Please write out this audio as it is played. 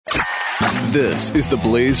This is the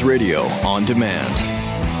Blaze Radio on demand.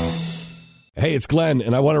 Hey, it's Glenn,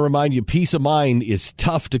 and I want to remind you, peace of mind is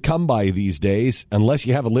tough to come by these days unless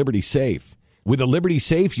you have a Liberty Safe. With a Liberty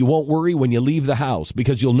Safe, you won't worry when you leave the house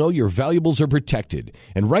because you'll know your valuables are protected.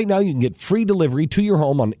 And right now, you can get free delivery to your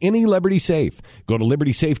home on any Liberty Safe. Go to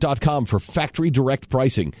LibertySafe.com for factory direct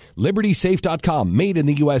pricing. LibertySafe.com, made in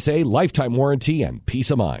the USA, lifetime warranty, and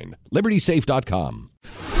peace of mind. LibertySafe.com.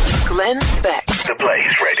 Glenn Beck. The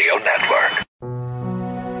Blaze Radio Network.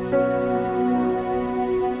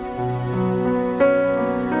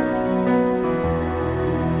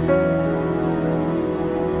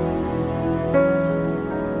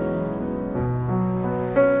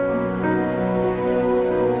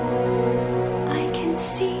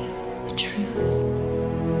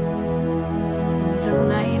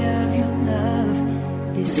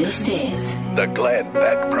 This is the Glenn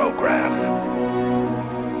Beck Program.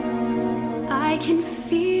 I can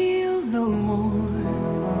feel the warmth.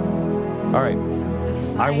 All right.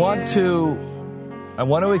 I want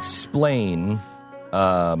to explain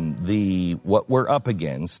what we're up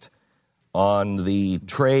against on the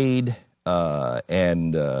trade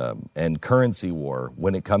and currency war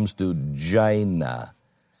when it comes to China.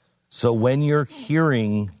 So when you're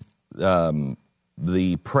hearing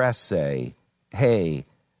the press say, hey,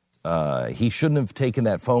 he shouldn't have taken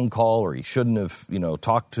that phone call, or he shouldn't have,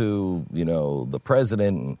 talked to, the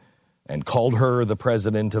president and called her the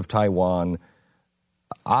president of Taiwan.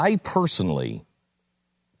 I personally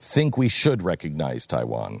think we should recognize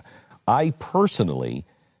Taiwan. I personally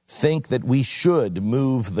think that we should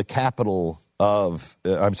move the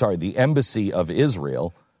the embassy of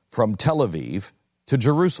Israel from Tel Aviv to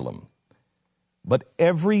Jerusalem. But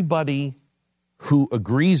everybody who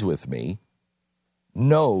agrees with me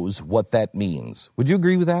knows what that means. Would you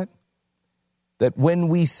agree with that? That when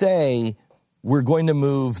we say we're going to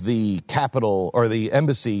move the capital or the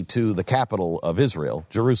embassy to the capital of Israel,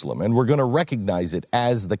 Jerusalem, and we're going to recognize it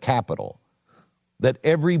as the capital, that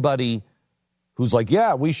everybody who's like,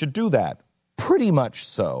 yeah, we should do that, pretty much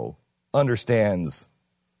so understands,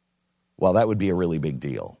 well, that would be a really big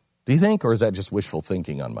deal. Do you think, or is that just wishful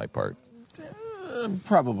thinking on my part?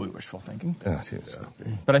 Probably wishful thinking. Yeah.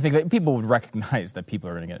 But I think that people would recognize that people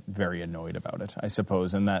are going to get very annoyed about it, I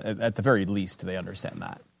suppose, and that at the very least they understand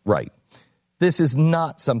that. Right. This is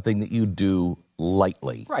not something that you do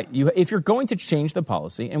lightly. Right. If you're going to change the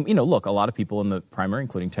policy, and, look, a lot of people in the primary,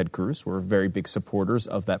 including Ted Cruz, were very big supporters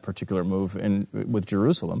of that particular move with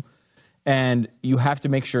Jerusalem. And you have to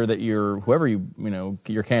make sure that whoever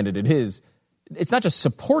your candidate is, it's not just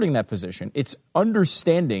supporting that position, it's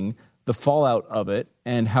understanding the fallout of it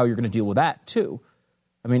and how you're going to deal with that too.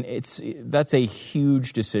 I mean, that's a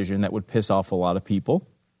huge decision that would piss off a lot of people.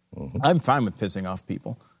 Mm-hmm. I'm fine with pissing off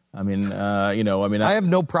people. I mean, I have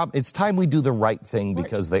no problem. It's time we do the right thing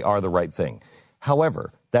because they are the right thing.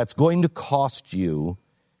 However, that's going to cost you.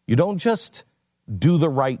 You don't just do the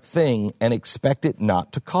right thing and expect it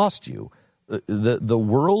not to cost you. The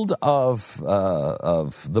world of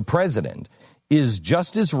the president is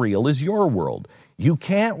just as real as your world. You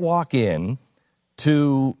can't walk in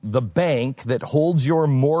to the bank that holds your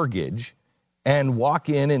mortgage and walk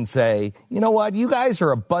in and say, you know what, you guys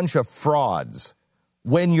are a bunch of frauds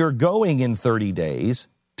when you're going in 30 days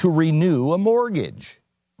to renew a mortgage,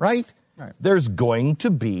 right? Right. There's going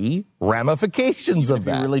to be ramifications of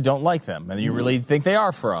that. You really don't like them and you really think they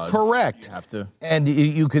are frauds. Correct. You have to. And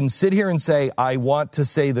you can sit here and say, I want to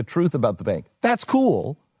say the truth about the bank. That's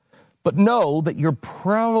cool. But know that you're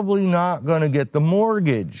probably not going to get the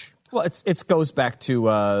mortgage. Well, it goes back to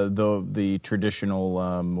the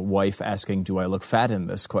traditional wife asking, do I look fat in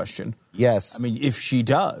this question? Yes. I mean, if she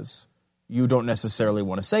does, you don't necessarily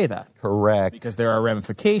want to say that. Correct. Because there are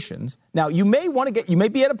ramifications. Now, you may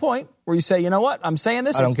be at a point where you say, you know what, I'm saying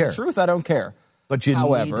this, it's the truth, I don't care. But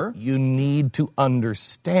you need to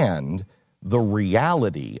understand the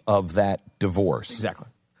reality of that divorce. Exactly.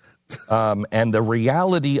 And the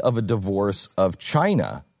reality of a divorce of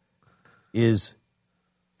China is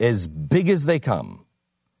as big as they come.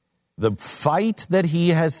 The fight that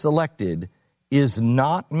he has selected is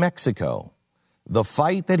not Mexico. The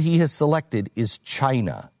fight that he has selected is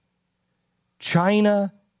China.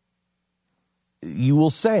 China, you will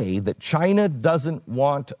say that China doesn't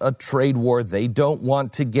want a trade war. They don't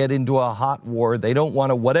want to get into a hot war. They don't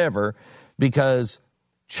want a whatever because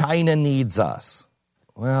China needs us.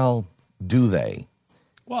 Well, do they?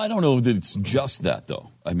 Well, I don't know that it's just that,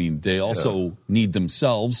 though. I mean, they also need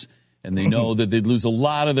themselves, and they know that they'd lose a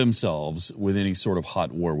lot of themselves with any sort of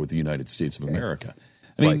hot war with the United States of America.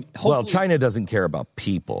 I mean, well, China doesn't care about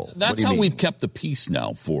people. That's how we've kept the peace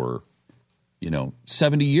now for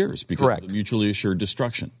 70 years because Correct. of the mutually assured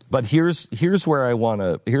destruction. But here's where I want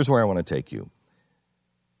to take you.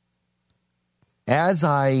 As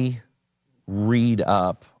I read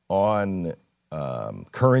up on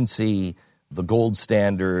currency, the gold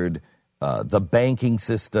standard, the banking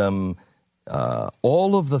system,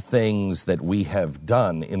 all of the things that we have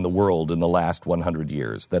done in the world in the last 100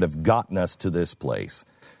 years that have gotten us to this place,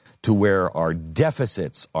 to where our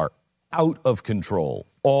deficits are out of control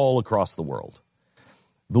all across the world.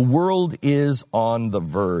 The world is on the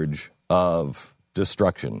verge of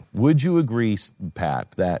destruction. Would you agree,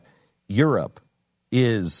 Pat, that Europe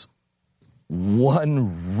is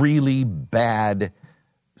one really bad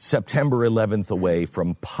September 11th away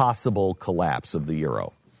from possible collapse of the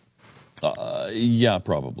euro? Yeah,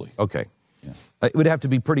 probably. Okay. Yeah. It would have to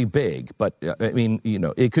be pretty big, but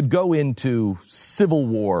it could go into civil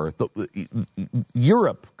war.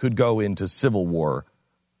 Europe could go into civil war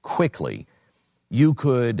quickly.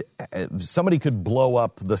 Somebody could blow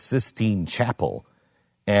up the Sistine Chapel,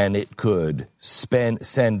 and it could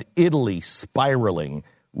send Italy spiraling,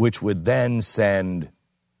 which would then send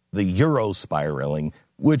the euro spiraling,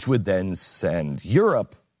 which would then send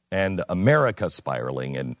Europe and America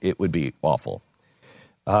spiraling, and it would be awful.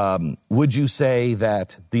 Would you say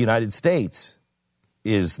that the United States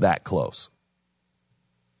is that close?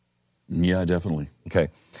 Yeah, definitely. Okay.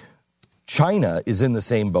 China is in the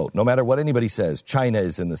same boat. No matter what anybody says, China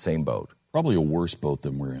is in the same boat. Probably a worse boat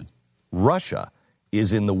than we're in. Russia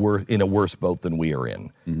is in a worse boat than we are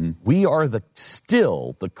in. Mm-hmm. We are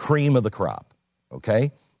still the cream of the crop,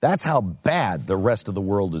 okay? That's how bad the rest of the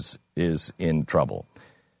world is in trouble.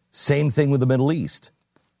 Same thing with the Middle East.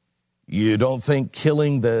 You don't think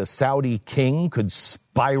killing the Saudi king could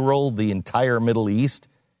spiral the entire Middle East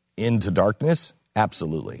into darkness?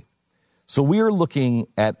 Absolutely. So we are looking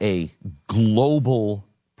at a global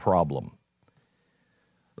problem.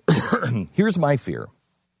 Here's my fear.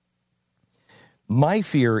 My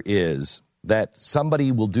fear is that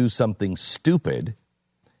somebody will do something stupid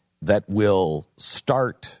that will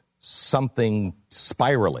start something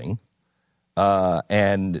spiraling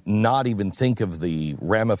and not even think of the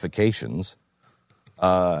ramifications,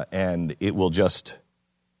 and it will just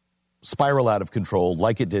spiral out of control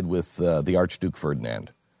like it did with the Archduke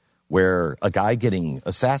Ferdinand, where a guy getting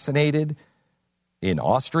assassinated in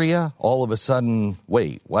Austria, all of a sudden,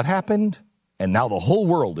 wait, what happened? And now the whole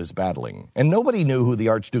world is battling. And nobody knew who the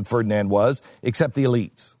Archduke Ferdinand was except the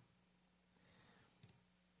elites.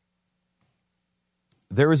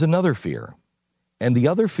 There is another fear. And the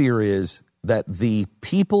other fear is that the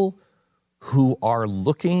people who are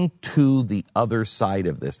looking to the other side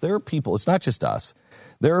of this, there are people, it's not just us,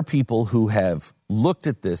 there are people who have looked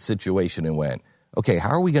at this situation and went, okay, how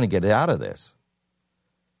are we going to get out of this?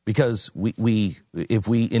 Because if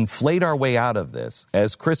we inflate our way out of this,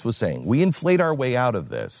 as Chris was saying, we inflate our way out of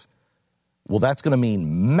this, well, that's going to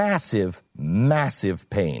mean massive, massive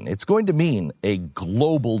pain. It's going to mean a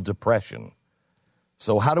global depression.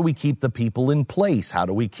 So how do we keep the people in place? How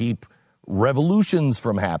do we keep revolutions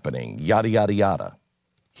from happening? Yada, yada, yada.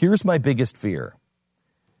 Here's my biggest fear.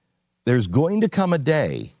 There's going to come a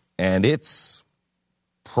day, and it's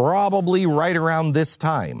probably right around this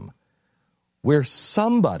time, where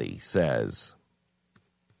somebody says,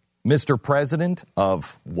 Mr. President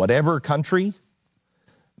of whatever country,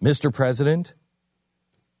 Mr. President,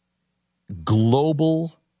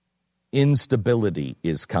 global instability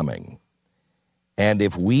is coming. And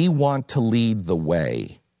if we want to lead the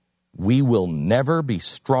way, we will never be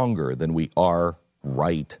stronger than we are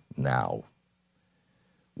right now.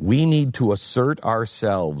 We need to assert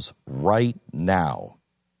ourselves right now.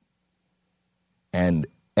 And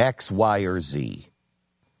X, Y, or Z.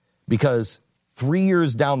 Because 3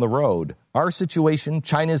 years down the road, our situation,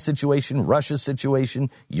 China's situation, Russia's situation,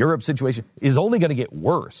 Europe's situation is only going to get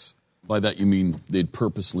worse. By that you mean they'd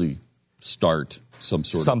purposely start some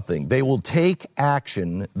sort of... Something. They will take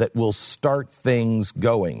action that will start things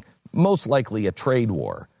going. Most likely a trade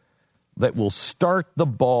war that will start the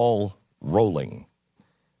ball rolling.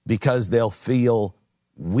 Because they'll feel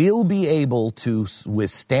we'll be able to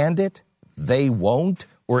withstand it, they won't.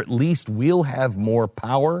 Or at least we'll have more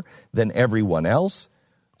power than everyone else,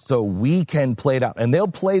 so we can play it out. And they'll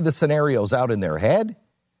play the scenarios out in their head,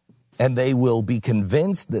 and they will be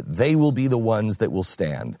convinced that they will be the ones that will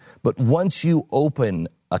stand. But once you open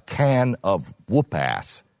a can of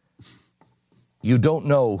whoop-ass, you don't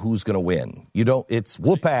know who's going to win. It's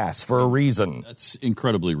whoop-ass for a reason. That's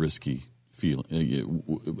incredibly risky.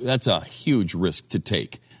 That's a huge risk to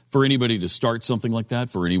take. For anybody to start something like that,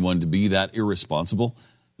 for anyone to be that irresponsible...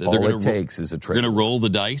 All it takes is a trade war. They're going to roll the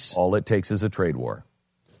dice? All it takes is a trade war.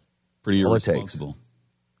 Pretty all it takes. irresponsible.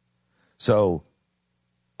 So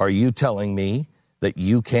are you telling me that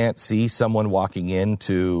you can't see someone walking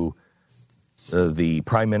into the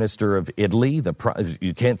Prime Minister of Italy?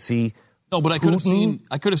 You can't see No, but I Putin?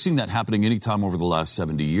 could have seen that happening any time over the last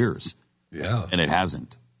 70 years. Yeah. And it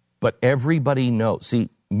hasn't. But everybody knows. See,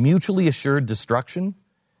 mutually assured destruction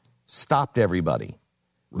stopped everybody.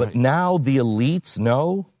 Right. But now the elites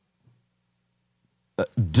know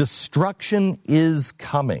destruction is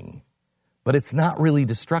coming. But it's not really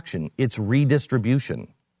destruction. It's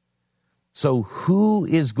redistribution. So who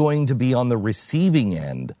is going to be on the receiving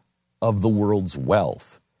end of the world's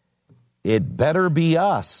wealth? It better be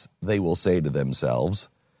us, they will say to themselves,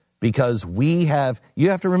 because you have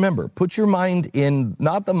to remember, put your mind in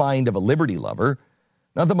not the mind of a liberty lover,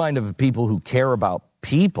 not the mind of people who care about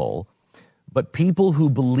people, but people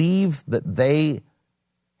who believe that they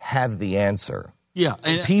have the answer. Yeah.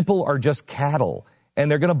 And People are just cattle,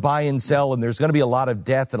 and they're going to buy and sell, and there's going to be a lot of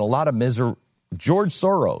death and a lot of misery. George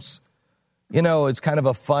Soros, it's kind of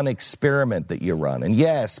a fun experiment that you run. And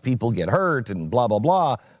yes, people get hurt and blah, blah,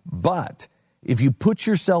 blah. But if you put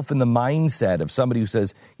yourself in the mindset of somebody who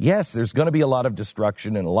says, yes, there's going to be a lot of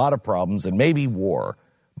destruction and a lot of problems and maybe war,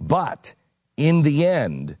 but in the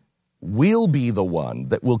end, we'll be the one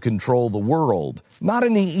that will control the world, not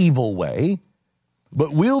in an evil way,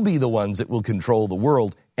 but we'll be the ones that will control the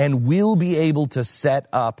world, and we'll be able to set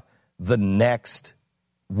up the next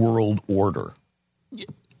world order.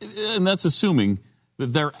 And that's assuming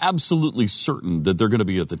that they're absolutely certain that they're going to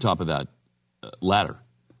be at the top of that ladder,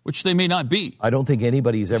 which they may not be. I don't think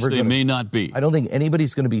anybody's ever going to... They may not be. I don't think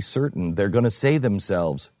anybody's going to be certain. They're going to say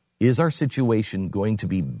themselves, is our situation going to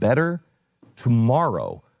be better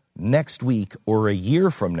tomorrow, next week, or a year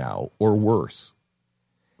from now, or worse?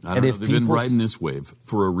 I don't know. They've been riding this wave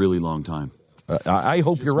for a really long time. I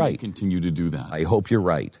hope you're right. Continue to do that. I hope you're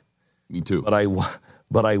right. Me too.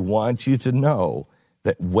 But I want you to know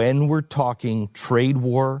that when we're talking trade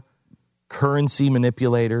war, currency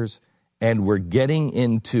manipulators, and we're getting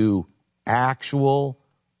into actual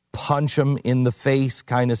punch 'em in the face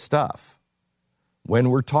kind of stuff, when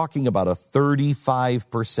we're talking about a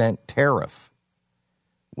 35% tariff,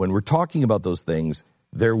 when we're talking about those things,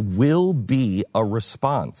 there will be a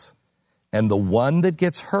response. And the one that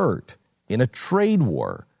gets hurt in a trade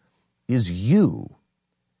war is you,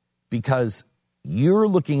 because you're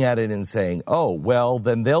looking at it and saying, oh, well,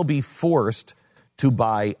 then they'll be forced to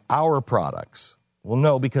buy our products. Well,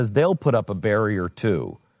 no, because they'll put up a barrier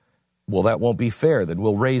too. Well, that won't be fair. Then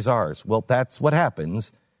we'll raise ours. Well, that's what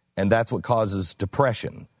happens, and that's what causes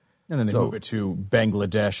depression. And then they move it to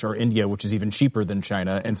Bangladesh or India, which is even cheaper than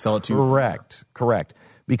China, and sell it to you. Correct.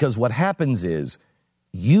 Because what happens is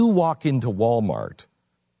you walk into Walmart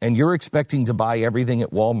and you're expecting to buy everything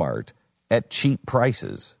at Walmart at cheap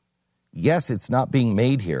prices. Yes, it's not being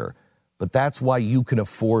made here, but that's why you can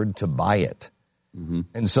afford to buy it. Mm-hmm.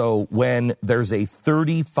 And so when there's a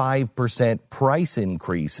 35% price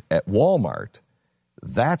increase at Walmart,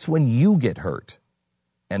 that's when you get hurt.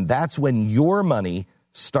 And that's when your money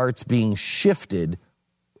starts being shifted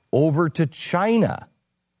over to China.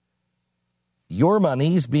 Your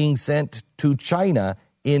money's being sent to China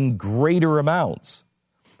in greater amounts.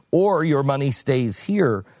 Or your money stays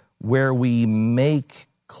here where we make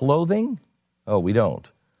clothing? Oh, we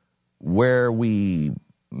don't. Where we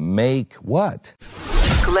make what?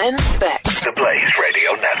 Glenn Beck. The Blaze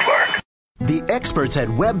Radio Network. The experts at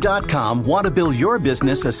Web.com want to build your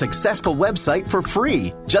business a successful website for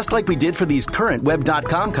free, just like we did for these current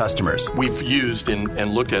Web.com customers. We've used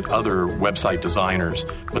and looked at other website designers,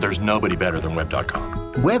 but there's nobody better than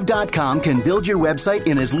Web.com. Web.com can build your website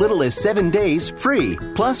in as little as 7 days free.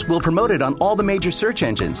 Plus, we'll promote it on all the major search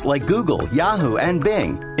engines like Google, Yahoo, and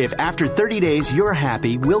Bing. If after 30 days you're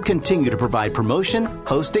happy, we'll continue to provide promotion,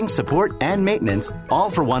 hosting, support, and maintenance, all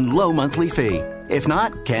for one low monthly fee. If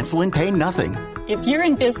not, cancel and pay nothing. If you're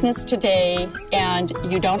in business today and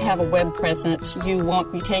you don't have a web presence, you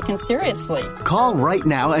won't be taken seriously. Call right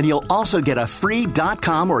now and you'll also get a free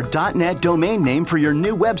 .com or .net domain name for your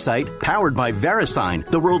new website powered by VeriSign,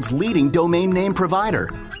 the world's leading domain name provider.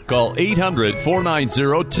 Call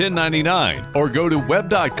 800-490-1099 or go to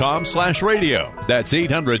web.com/radio. That's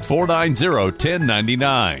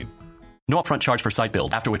 800-490-1099. No upfront charge for site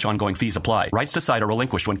build, after which ongoing fees apply. Rights to site are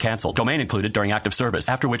relinquished when canceled. Domain included during active service,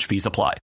 after which fees apply.